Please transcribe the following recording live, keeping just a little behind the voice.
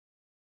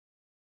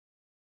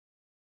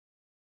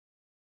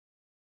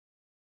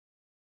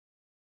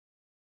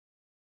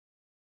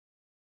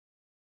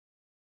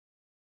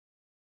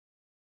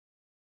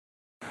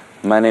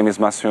My name is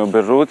Massimo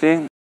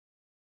Berruti.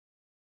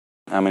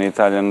 I'm an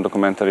Italian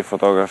documentary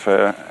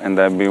photographer and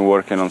I've been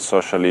working on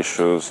social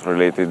issues,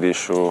 related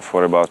issues,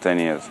 for about 10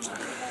 years.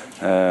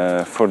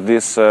 For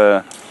this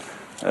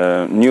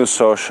new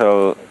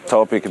social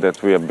topic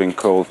that we have been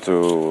called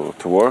to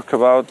work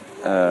about,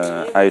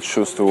 I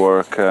choose to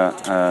work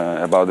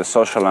about the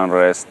social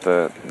unrest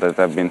that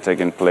have been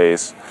taking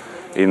place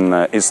in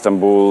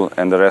Istanbul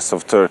and the rest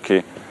of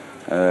Turkey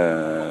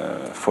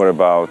for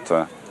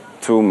about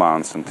 2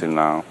 months until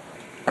now.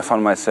 I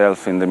found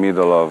myself in the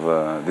middle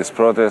of this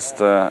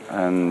protest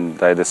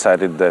and I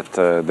decided that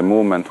the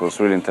movement was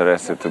really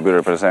interested to be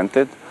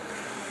represented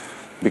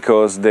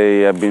because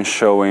they have been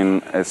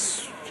showing a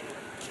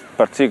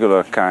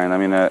particular kind,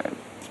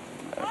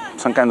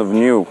 some kind of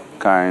new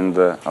kind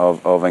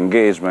of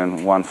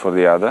engagement one for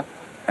the other,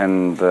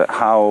 and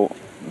how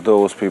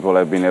those people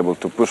have been able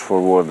to push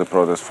forward the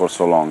protest for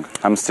so long.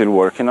 I'm still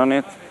working on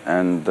it,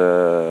 and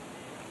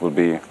will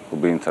be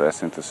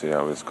interesting to see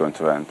how it's going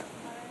to end.